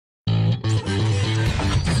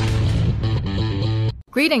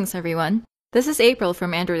Greetings, everyone! This is April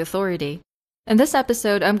from Android Authority. In this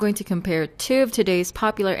episode, I'm going to compare two of today's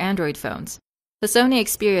popular Android phones, the Sony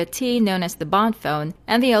Xperia T, known as the Bond phone,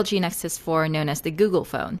 and the LG Nexus 4, known as the Google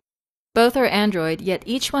phone. Both are Android, yet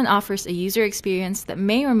each one offers a user experience that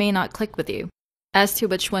may or may not click with you. As to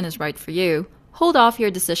which one is right for you, hold off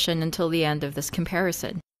your decision until the end of this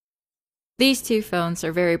comparison. These two phones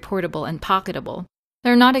are very portable and pocketable.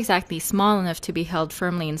 They're not exactly small enough to be held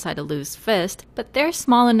firmly inside a loose fist, but they're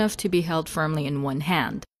small enough to be held firmly in one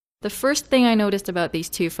hand. The first thing I noticed about these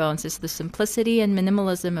two phones is the simplicity and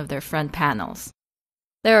minimalism of their front panels.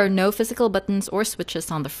 There are no physical buttons or switches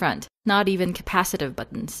on the front, not even capacitive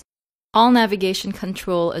buttons. All navigation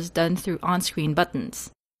control is done through on-screen buttons.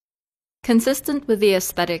 Consistent with the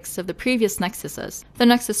aesthetics of the previous Nexuses, the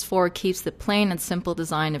Nexus 4 keeps the plain and simple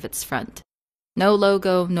design of its front. No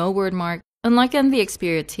logo, no wordmark, unlike in the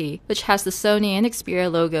Xperia T, which has the Sony and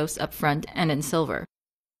Xperia logos up front and in silver.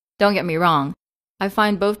 Don't get me wrong, I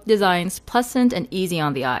find both designs pleasant and easy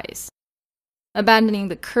on the eyes. Abandoning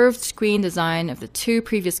the curved screen design of the two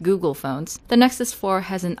previous Google phones, the Nexus 4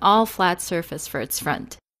 has an all-flat surface for its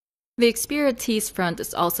front. The Xperia T's front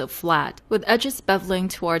is also flat, with edges beveling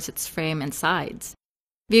towards its frame and sides.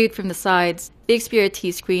 Viewed from the sides, the Xperia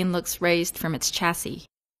T screen looks raised from its chassis.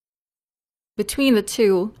 Between the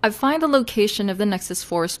two, I find the location of the Nexus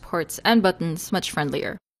 4's ports and buttons much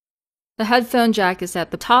friendlier. The headphone jack is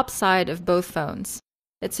at the top side of both phones.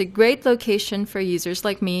 It's a great location for users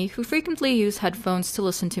like me who frequently use headphones to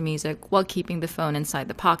listen to music while keeping the phone inside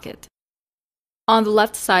the pocket. On the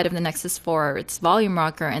left side of the Nexus 4 are its volume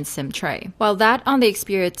rocker and SIM tray, while that on the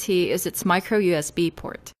Xperia T is its micro USB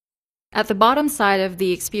port. At the bottom side of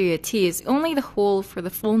the Xperia T is only the hole for the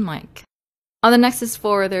phone mic. On the Nexus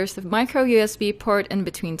 4, there's the micro USB port in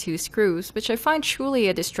between two screws, which I find truly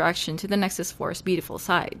a distraction to the Nexus 4's beautiful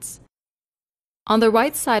sides. On the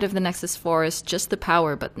right side of the Nexus 4 is just the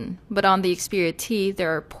power button, but on the Xperia T,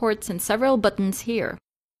 there are ports and several buttons here.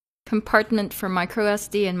 Compartment for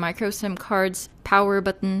microSD and microSIM cards, power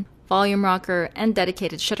button, volume rocker, and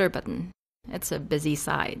dedicated shutter button. It's a busy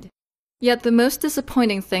side. Yet the most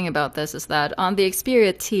disappointing thing about this is that on the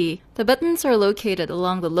Xperia T, the buttons are located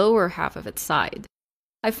along the lower half of its side.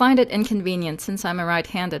 I find it inconvenient since I'm a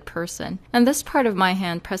right-handed person, and this part of my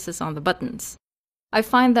hand presses on the buttons. I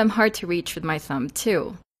find them hard to reach with my thumb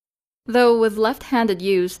too. Though with left-handed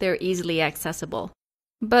use, they're easily accessible.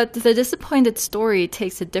 But the disappointed story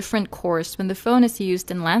takes a different course when the phone is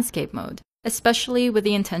used in landscape mode, especially with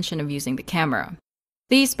the intention of using the camera.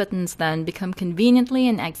 These buttons then become conveniently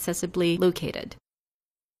and accessibly located.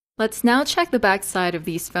 Let's now check the back side of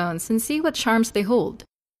these phones and see what charms they hold.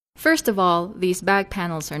 First of all, these back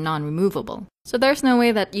panels are non-removable, so there's no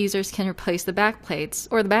way that users can replace the back plates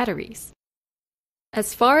or the batteries.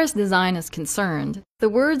 As far as design is concerned, the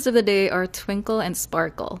words of the day are twinkle and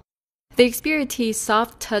sparkle. The Xperia T's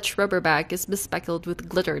soft touch rubber back is bespeckled with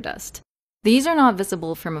glitter dust. These are not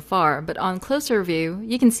visible from afar, but on closer view,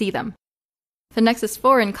 you can see them. The Nexus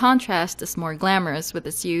 4, in contrast, is more glamorous with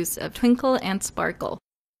its use of twinkle and sparkle.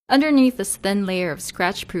 Underneath this thin layer of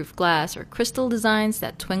scratch-proof glass are crystal designs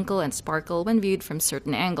that twinkle and sparkle when viewed from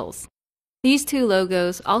certain angles. These two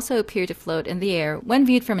logos also appear to float in the air when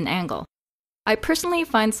viewed from an angle. I personally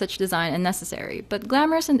find such design unnecessary, but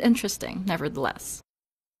glamorous and interesting nevertheless.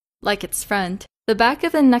 Like its front, the back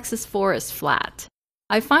of the Nexus 4 is flat.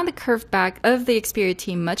 I find the curved back of the Xperia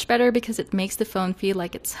T much better because it makes the phone feel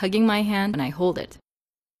like it's hugging my hand when I hold it.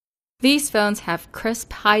 These phones have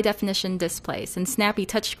crisp, high-definition displays and snappy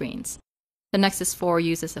touchscreens. The Nexus 4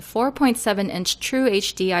 uses a 4.7-inch True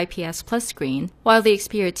HD IPS Plus screen, while the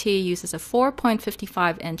Xperia T uses a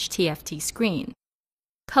 4.55-inch TFT screen.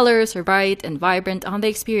 Colors are bright and vibrant on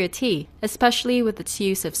the Xperia T, especially with its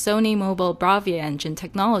use of Sony Mobile Bravia engine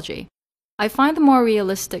technology. I find the more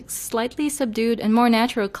realistic, slightly subdued, and more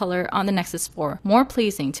natural color on the Nexus 4 more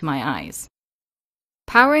pleasing to my eyes.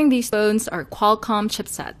 Powering these phones are Qualcomm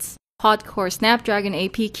chipsets, quad-core Snapdragon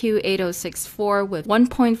APQ 8064 with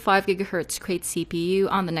 1.5 GHz Crate CPU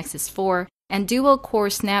on the Nexus 4, and dual-core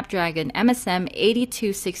Snapdragon MSM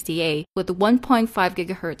 8260A with 1.5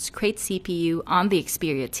 GHz Crate CPU on the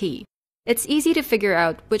Xperia T. It's easy to figure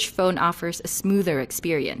out which phone offers a smoother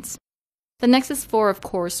experience. The Nexus 4, of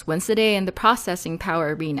course, wins the day in the processing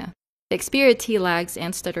power arena. The Xperia T lags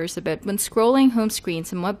and stutters a bit when scrolling home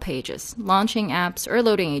screens and web pages, launching apps, or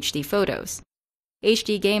loading HD photos.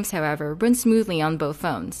 HD games, however, run smoothly on both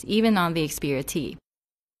phones, even on the Xperia T.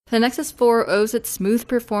 The Nexus 4 owes its smooth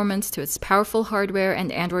performance to its powerful hardware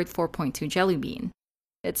and Android 4.2 Jelly Bean.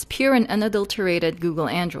 It's pure and unadulterated Google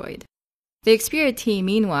Android. The Xperia T,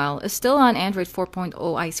 meanwhile, is still on Android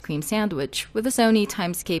 4.0 Ice Cream Sandwich with the Sony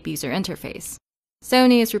Timescape user interface.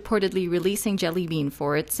 Sony is reportedly releasing Jelly Bean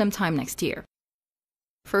for it sometime next year.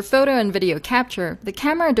 For photo and video capture, the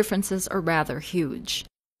camera differences are rather huge.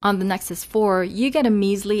 On the Nexus 4, you get a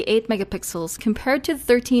measly 8 megapixels compared to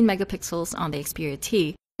 13 megapixels on the Xperia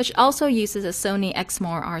T, which also uses a Sony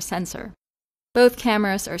Exmor-R sensor. Both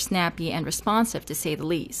cameras are snappy and responsive to say the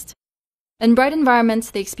least. In bright environments,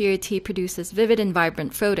 the Xperia T produces vivid and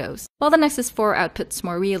vibrant photos, while the Nexus 4 outputs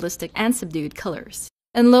more realistic and subdued colors.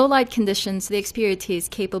 In low light conditions, the Xperia T is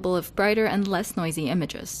capable of brighter and less noisy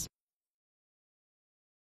images.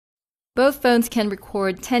 Both phones can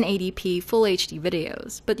record 1080p Full HD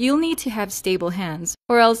videos, but you'll need to have stable hands,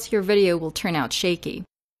 or else your video will turn out shaky.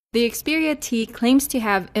 The Xperia T claims to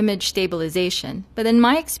have image stabilization, but in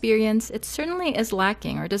my experience, it certainly is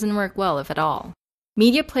lacking or doesn't work well if at all.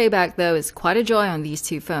 Media playback, though, is quite a joy on these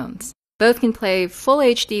two phones. Both can play Full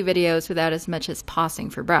HD videos without as much as pausing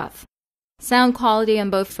for breath. Sound quality on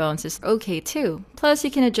both phones is okay too, plus you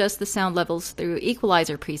can adjust the sound levels through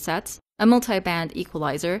equalizer presets, a multi-band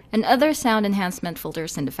equalizer, and other sound enhancement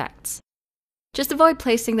filters and effects. Just avoid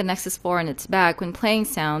placing the Nexus 4 on its back when playing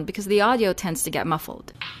sound because the audio tends to get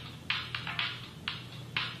muffled.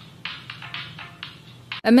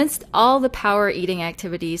 Amidst all the power-eating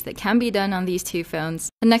activities that can be done on these two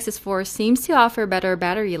phones, the Nexus 4 seems to offer better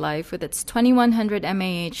battery life with its 2100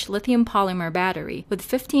 mAh lithium polymer battery with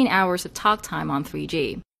 15 hours of talk time on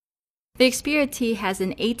 3G. The Xperia T has an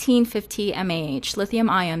 1850 mAh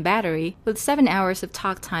lithium-ion battery with 7 hours of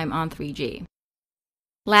talk time on 3G.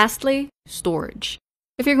 Lastly, storage.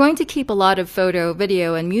 If you're going to keep a lot of photo,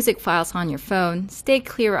 video, and music files on your phone, stay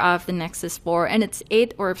clear of the Nexus 4 and its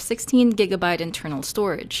 8 or 16GB internal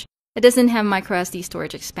storage. It doesn't have microSD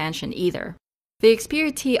storage expansion either. The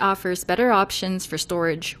Xperia T offers better options for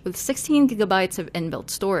storage with 16GB of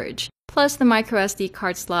inbuilt storage, plus the microSD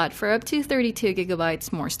card slot for up to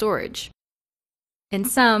 32GB more storage. In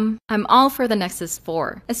sum, I'm all for the Nexus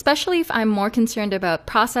 4, especially if I'm more concerned about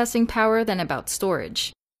processing power than about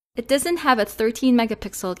storage. It doesn't have a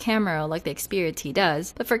 13-megapixel camera like the Xperia T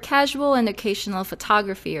does, but for casual and occasional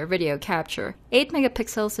photography or video capture, 8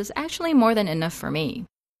 megapixels is actually more than enough for me.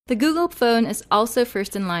 The Google phone is also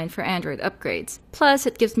first in line for Android upgrades, plus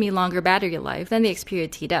it gives me longer battery life than the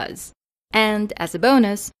Xperia T does. And, as a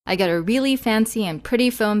bonus, I got a really fancy and pretty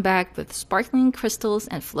phone back with sparkling crystals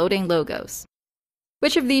and floating logos.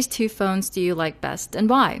 Which of these two phones do you like best and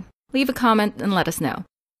why? Leave a comment and let us know.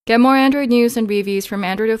 Get more Android news and reviews from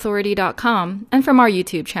AndroidAuthority.com and from our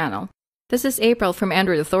YouTube channel. This is April from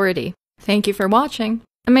Android Authority. Thank you for watching,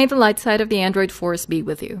 and may the light side of the Android Force be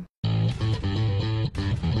with you.